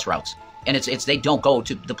the bus routes, and they don't go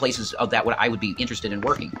to the places of that what I would be interested in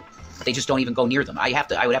working. They just don't even go near them. I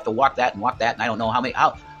would have to walk that, and I don't know how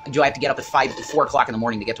do I have to get up at 4 o'clock in the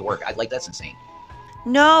morning to get to work? That's insane.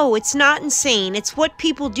 No, it's not insane. It's what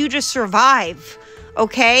people do to survive.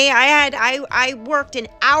 Okay, I worked an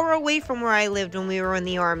hour away from where I lived when we were in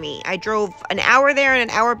the Army. I drove an hour there and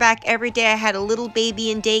an hour back every day. I had a little baby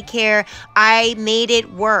in daycare. I made it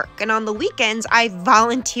work. And on the weekends, I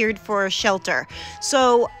volunteered for a shelter.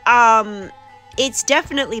 So, it's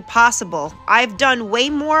definitely possible. I've done way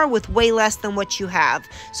more with way less than what you have.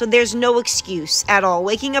 So there's no excuse at all.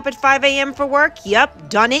 Waking up at 5 a.m. for work? Yep,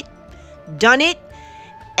 done it.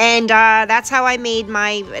 And that's how I paid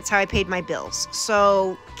my bills.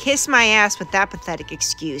 So kiss my ass with that pathetic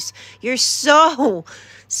excuse. You're so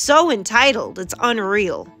entitled. It's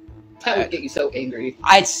unreal. That would get you so angry.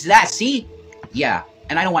 It's that, see? Yeah.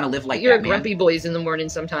 And I don't want to live like You're that, a grumpy boys in the morning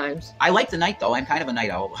sometimes. I like the night, though. I'm kind of a night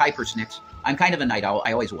owl. Hi, Persnix. I'm kind of a night owl.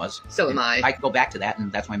 I always was. So am I. I could go back to that,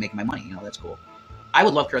 and that's why I'm making my money. That's cool. I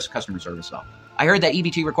would love customer service, though. I heard that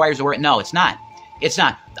EBT requires a work. No, it's not. It's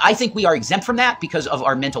not. I think we are exempt from that because of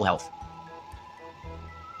our mental health.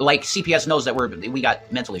 Like, CPS knows that we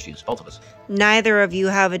got mental issues, both of us. Neither of you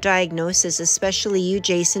have a diagnosis, especially you,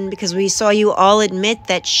 Jason, because we saw you all admit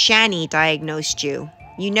that Shanny diagnosed you.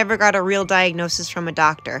 You never got a real diagnosis from a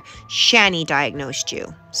doctor. Shanny diagnosed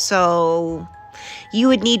you. So you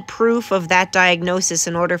would need proof of that diagnosis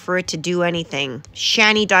in order for it to do anything.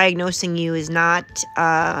 Shanny diagnosing you is not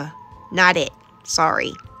it.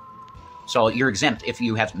 Sorry. So you're exempt if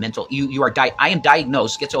you have mental. I am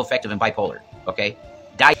diagnosed schizoaffective and bipolar. Okay.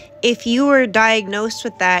 If you were diagnosed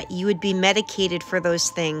with that, you would be medicated for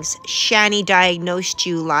those things. Shanny diagnosed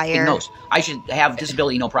you, liar. Diagnosed. I should have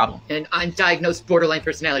disability, no problem. And I'm diagnosed borderline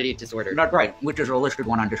personality disorder. Not right, which is a listed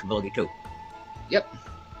one on disability too. Yep.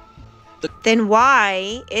 Then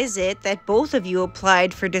why is it that both of you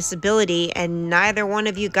applied for disability and neither one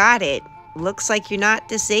of you got it? Looks like you're not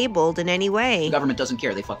disabled in any way. The government doesn't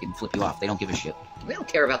care. They fucking flip you off. They don't give a shit. We don't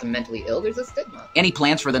care about the mentally ill. There's a stigma. Any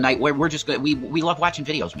plans for the night? We're just good. We love watching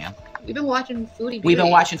videos, man. We've been watching foodie. We've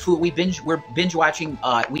been watching food. We're binge watching.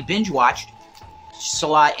 We binge watched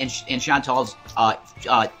Salat and Chantal's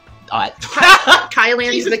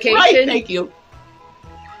Thailand's Jesus vacation. Christ, thank you.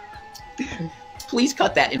 Please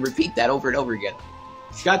cut that and repeat that over and over again.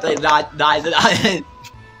 Cut that.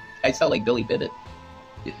 I sound like Billy Bennett.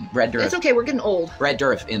 Brad Dourif. It's okay. We're getting old. Brad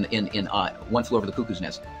Dourif in One Flew Over the Cuckoo's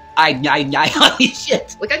Nest. Holy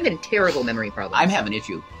shit. Like, I'm getting terrible memory problems. I'm having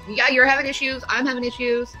issues. Yeah, you're having issues. I'm having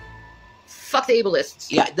issues. Fuck the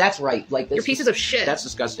ableists. Yeah, that's right. Like, You're pieces of shit. That's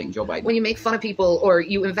disgusting, Joe Biden. When you make fun of people or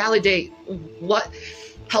you invalidate what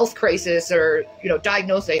health crisis or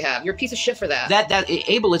diagnose they have, you're a piece of shit for that. That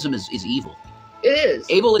ableism is evil. It is.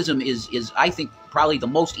 Ableism is I think probably the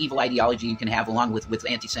most evil ideology you can have, along with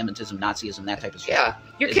anti-Semitism, Nazism, that type of shit. Yeah,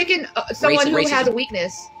 you're kicking someone who has a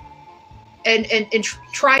weakness and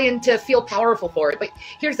trying to feel powerful for it. But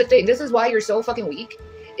here's the thing: this is why you're so fucking weak.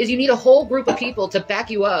 Is you need a whole group of people to back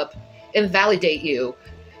you up and validate you,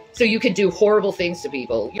 so you can do horrible things to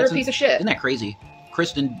people. You're a piece of shit. Isn't that crazy?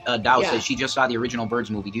 Kristen Dow says she just saw the original Birds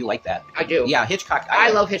movie. Do you like that? I do. Yeah, Hitchcock. I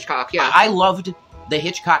love Hitchcock. Yeah, I loved the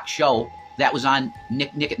Hitchcock show that was on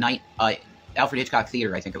Nick at Night, Alfred Hitchcock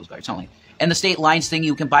Theater, I think it was, or something. And the state lines thing,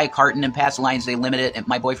 you can buy a carton and pass lines. They limit it. And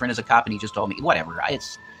my boyfriend is a cop, and he just told me, whatever.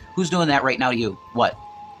 Who's doing that right now to you? What?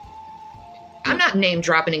 I'm not name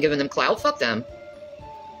dropping and giving them clout. Fuck them.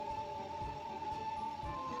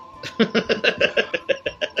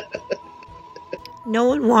 No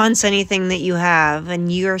one wants anything that you have,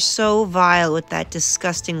 and you're so vile with that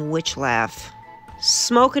disgusting witch laugh.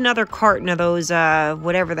 Smoke another carton of those,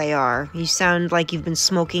 whatever they are. You sound like you've been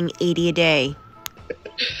smoking 80 a day.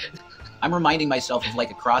 I'm reminding myself of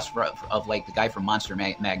like a cross of like the guy from Monster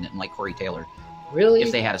Magnet and like Corey Taylor. Really?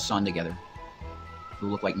 If they had a son together, who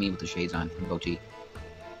looked like me with the shades on and goatee.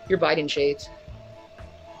 You're Biden shades.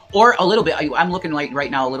 Or a little bit. I'm looking like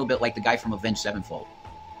right now a little bit like the guy from Avenged Sevenfold.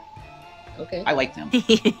 Okay. I like them.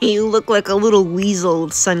 You look like a little weasel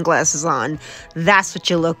with sunglasses on. That's what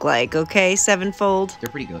you look like, okay, Sevenfold? They're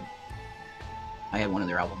pretty good. I had one of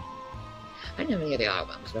their albums. I didn't have any of the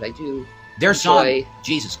albums, but I do. Their song, enjoy...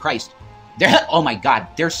 Jesus Christ. Oh my God,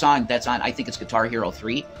 their song that's on, I think it's Guitar Hero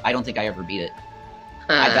 3. I don't think I ever beat it.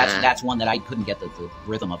 That's one that I couldn't get the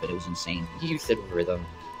rhythm of it. It was insane. You said rhythm.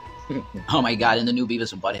 Oh my God, and the new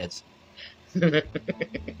Beavis and Buttheads.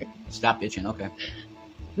 Stop bitching, okay.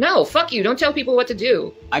 No, fuck you. Don't tell people what to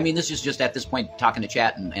do. I mean, this is just at this point talking to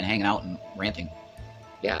chat and hanging out and ranting.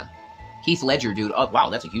 Yeah. Heath Ledger, dude. Oh, wow,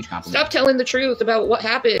 that's a huge compliment. Stop telling the truth about what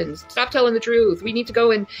happens. Stop telling the truth. We need to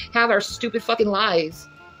go and have our stupid fucking lies.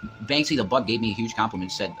 Banksy the Bug gave me a huge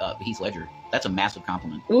compliment, said Heath Ledger. That's a massive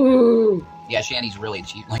compliment. Ooh. Yeah, Shanny's really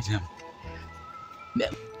cheap like him.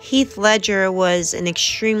 Heath Ledger was an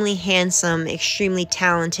extremely handsome, extremely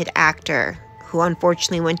talented actor who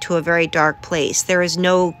unfortunately went to a very dark place. There is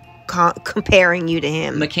no comparing you to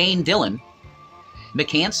him. McCance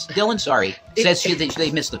Dillon, sorry, says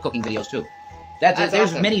they missed the cooking videos too. There's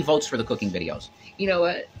awesome. Many votes for the cooking videos. You know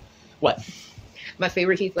what? What? My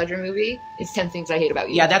favorite Heath Ledger movie is 10 Things I Hate About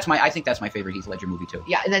You. Yeah, I think that's my favorite Heath Ledger movie too.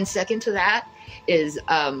 Yeah, and then second to that is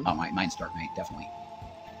mine's Dark Knight, definitely.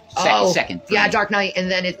 Second. Yeah, Dark Knight, and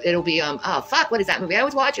then it'll be what is that movie? I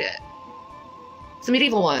always watch it. It's a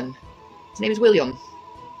medieval one. His name is William.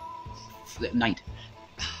 Knight.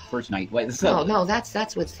 First Knight. Wait, no,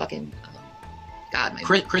 that's what's fucking God,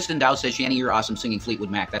 my Kristen Dow says, Shanny, you're awesome singing Fleetwood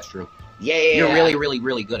Mac. That's true. Yeah. You're really, really,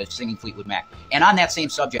 really good at singing Fleetwood Mac. And on that same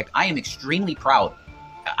subject, I am extremely proud.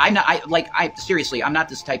 Seriously, I'm not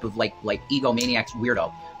this type of like egomaniac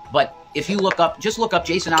weirdo. But if you just look up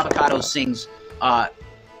Jason Avocado sings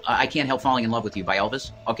I Can't Help Falling in Love with You by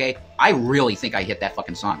Elvis, okay? I really think I hit that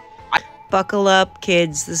fucking song. Buckle up,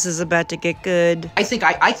 kids. This is about to get good. I think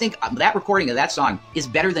that recording of that song is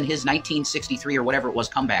better than his 1963 or whatever it was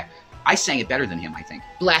comeback. I sang it better than him, I think.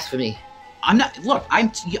 Blasphemy. I'm not an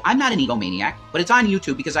egomaniac, but it's on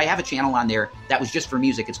YouTube because I have a channel on there that was just for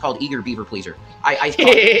music. It's called Eager Beaver Pleaser.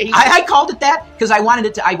 I called it that because I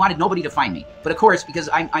wanted nobody to find me. But of course, because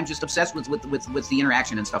I'm just obsessed with the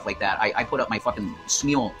interaction and stuff like that, I put up my fucking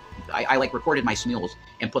smule. I recorded my smules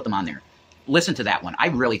and put them on there. Listen to that one. I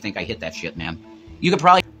really think I hit that shit, man. You could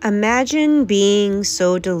probably... Imagine being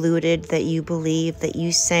so deluded that you believe that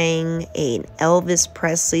you sang an Elvis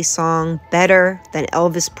Presley song better than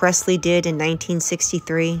Elvis Presley did in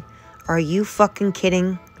 1963. Are you fucking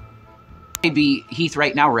kidding? Maybe Heath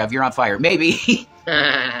right now, Rev, you're on fire. Maybe.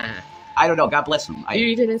 I don't know. God bless him.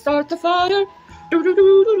 You didn't start the fire.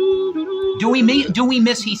 Do we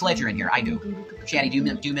miss Heath Ledger in here? I do. Shanny, do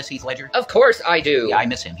you miss Heath Ledger? Of course I do. Yeah, I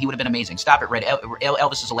miss him. He would have been amazing. Stop it, Red.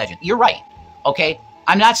 Elvis is a legend. You're right. Okay?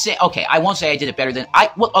 I'm not saying... Okay, I won't say I did it better than...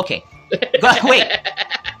 Okay. Wait.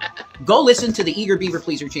 Go listen to the Eager Beaver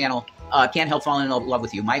Pleaser channel. Can't help falling in love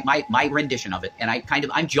with you. My rendition of it, and I'm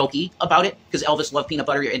jokey about it because Elvis loved peanut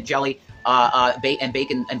butter and jelly, and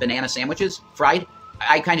bacon and banana sandwiches fried.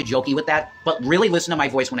 I kind of jokey with that, but really listen to my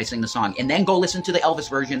voice when I sing the song, and then go listen to the Elvis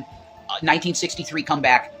version, 1963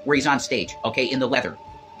 comeback where he's on stage, okay, in the leather.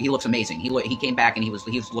 He looks amazing. He came back and he was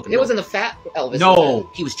looking. It wasn't the fat Elvis. No,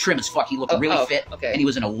 he was trim as fuck. He looked really fit, okay. And he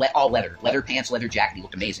was in all leather pants, leather jacket. He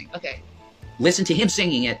looked amazing. Okay. Listen to him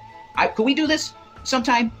singing it. Could we do this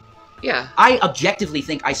sometime? Yeah. I objectively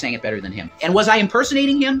think I sang it better than him. And was I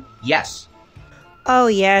impersonating him? Yes. Oh,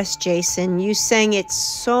 yes, Jason. You sang it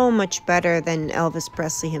so much better than Elvis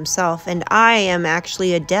Presley himself. And I am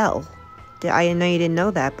actually Adele. I know you didn't know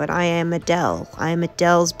that, but I am Adele. I am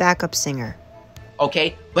Adele's backup singer.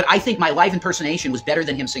 Okay, but I think my live impersonation was better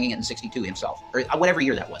than him singing it in '62 himself. Or whatever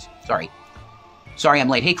year that was. Sorry, I'm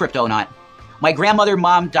late. Hey, Cryptonaut. My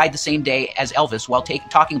mom died the same day as Elvis while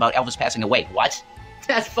talking about Elvis passing away. What?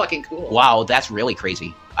 That's fucking cool. Wow, that's really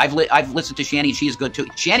crazy. I've listened to Shanny, and she is good too.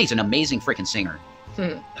 Shanny's an amazing freaking singer.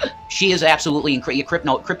 She is absolutely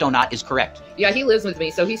incredible. Cryptonaut is correct. Yeah, he lives with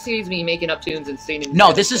me, so he sees me making up tunes and singing.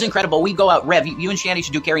 No, this is incredible. We go out, Rev. You and Shanny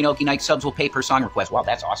should do karaoke night. Subs will pay per song request. Wow,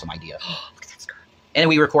 that's an awesome idea. Look at that skirt. And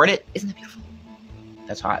we record it. Isn't that beautiful?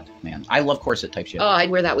 That's hot, man. I love corset type shit. Oh, I'd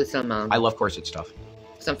wear that with some. I love corset stuff.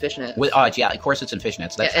 Some fishnets. With yeah, corsets and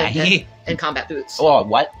fishnets. That's and combat boots. Oh,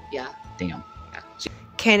 what? Yeah. Damn.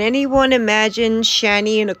 Can anyone imagine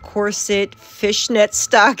Shanny in a corset, fishnet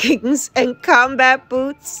stockings, and combat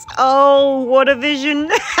boots? Oh, what a vision.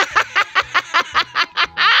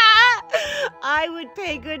 I would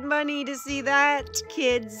pay good money to see that,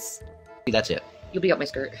 kids. That's it. You'll be up my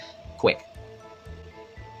skirt. Quick.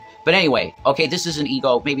 But anyway, okay, this isn't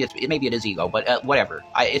ego. Maybe it is ego, but whatever.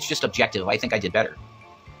 It's just objective. I think I did better.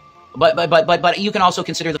 But you can also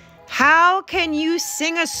consider the. How can you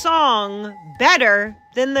sing a song better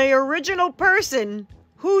than the original person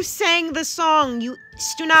who sang the song? You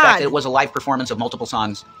stunad. The fact that it was a live performance of multiple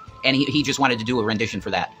songs, and he just wanted to do a rendition for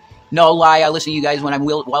that. No lie, I listen to you guys when I'm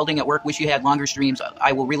welding at work. Wish you had longer streams.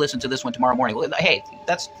 I will re-listen to this one tomorrow morning. Hey,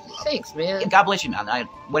 that's. Thanks, man. God bless you, man.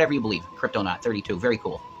 Whatever you believe. Cryptonaut 32, very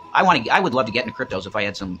cool. I would love to get into cryptos if I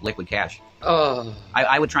had some liquid cash. Oh.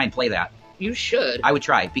 I would try and play that. You should. I would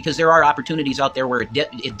try, because there are opportunities out there where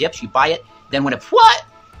it dips, you buy it, then when what?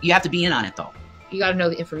 You have to be in on it, though. You gotta know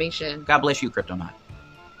the information. God bless you, Cryptonaut.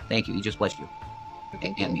 Thank you. He just blessed you.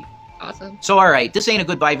 Thank and you. me. Awesome. So, all right. This ain't a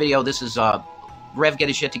goodbye video. This is, Rev, get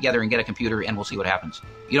his shit together and get a computer, and we'll see what happens.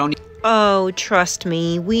 You don't need... Oh, trust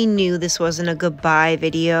me. We knew this wasn't a goodbye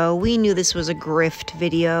video. We knew this was a grift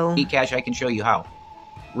video. Cash, I can show you how.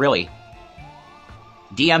 Really.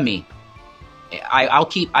 DM me. I'll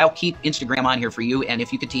keep Instagram on here for you, and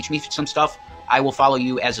if you could teach me some stuff, I will follow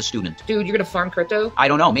you as a student. Dude, you're gonna farm crypto? I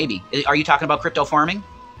don't know, maybe. Are you talking about crypto farming?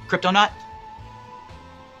 Cryptonaut?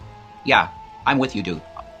 Yeah, I'm with you, dude.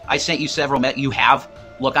 I sent you several. You have?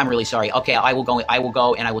 Look, I'm really sorry. Okay, I will go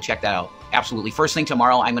and I will check that out. Absolutely. First thing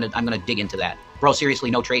tomorrow, I'm gonna dig into that. Bro,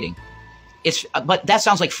 seriously, no trading. But that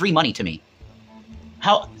sounds like free money to me.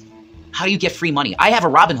 How do you get free money? I have a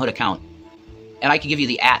Robinhood account. And I could give you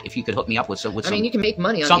the if you could hook me up with some. I mean, you can make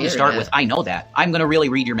money on something the to start internet. with. I know that. I'm going to really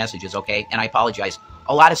read your messages, okay? And I apologize.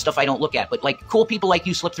 A lot of stuff I don't look at, but like cool people like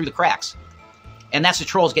you slip through the cracks. And that's the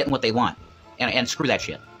trolls getting what they want. And screw that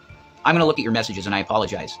shit. I'm going to look at your messages and I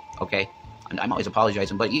apologize, okay? I'm always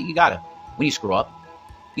apologizing, but you got to. When you screw up,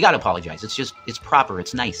 you got to apologize. It's proper.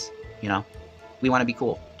 It's nice, you know? We want to be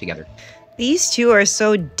cool together. These two are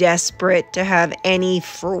so desperate to have any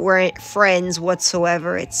friends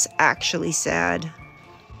whatsoever. It's actually sad.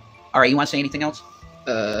 All right, you want to say anything else?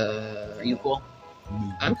 Are you cool?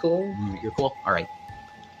 I'm cool. You're cool? All right.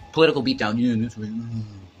 Political beatdown. Yeah, that's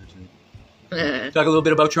right. Talk a little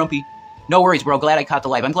bit about Trumpy. No worries, bro. Glad I caught the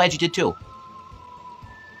live. I'm glad you did, too.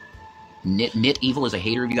 Nit Evil is a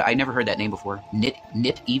hater of you. I never heard that name before.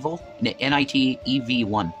 Nit Evil?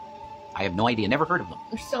 NITEV1. I have no idea. Never heard of them.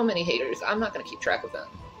 There's so many haters. I'm not going to keep track of them.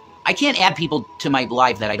 I can't add people to my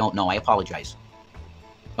live that I don't know. I apologize.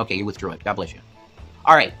 Okay, you withdrew it. God bless you.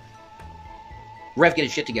 All right. Rev, get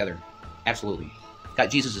his shit together. Absolutely.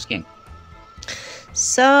 God, Jesus is king.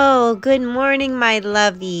 So, good morning, my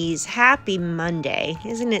lovies. Happy Monday.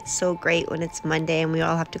 Isn't it so great when it's Monday and we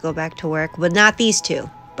all have to go back to work? But not these two,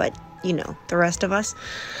 but, you know, the rest of us.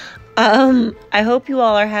 I hope you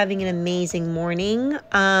all are having an amazing morning.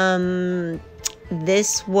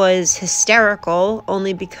 This was hysterical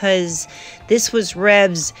only because this was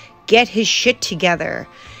Rev's get his shit together.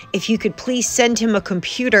 If you could please send him a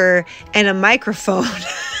computer and a microphone.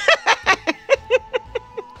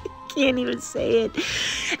 Can't even say it.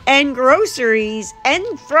 and groceries and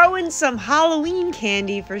throw in some Halloween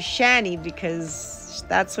candy for Shanny because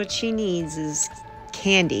that's what she needs is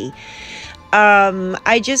candy.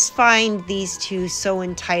 I just find these two so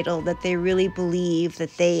entitled that they really believe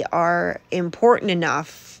that they are important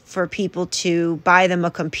enough for people to buy them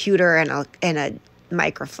a computer and a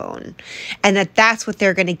microphone, and that's what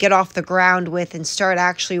they're going to get off the ground with and start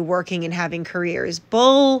actually working and having careers.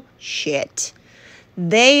 Bullshit.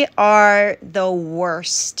 They are the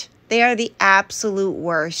worst. They are the absolute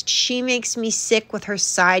worst. She makes me sick with her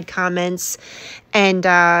side comments, and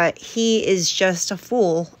he is just a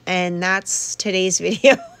fool. And that's today's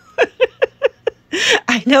video.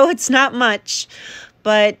 I know it's not much,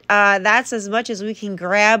 but that's as much as we can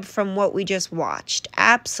grab from what we just watched.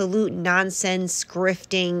 Absolute nonsense,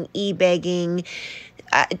 grifting, e-begging,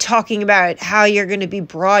 talking about how you're going to be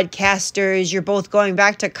broadcasters. You're both going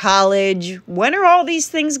back to college. When are all these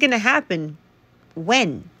things going to happen?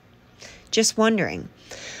 When? Just wondering.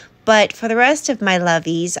 But for the rest of my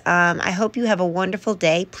lovies, I hope you have a wonderful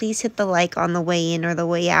day. Please hit the like on the way in or the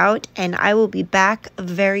way out. And I will be back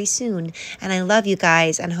very soon. And I love you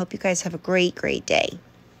guys and hope you guys have a great, great day.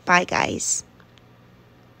 Bye, guys.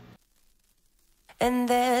 And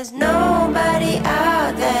there's nobody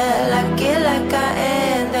out there like you like I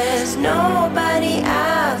am. There's nobody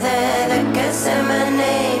out there that can say my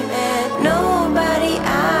name.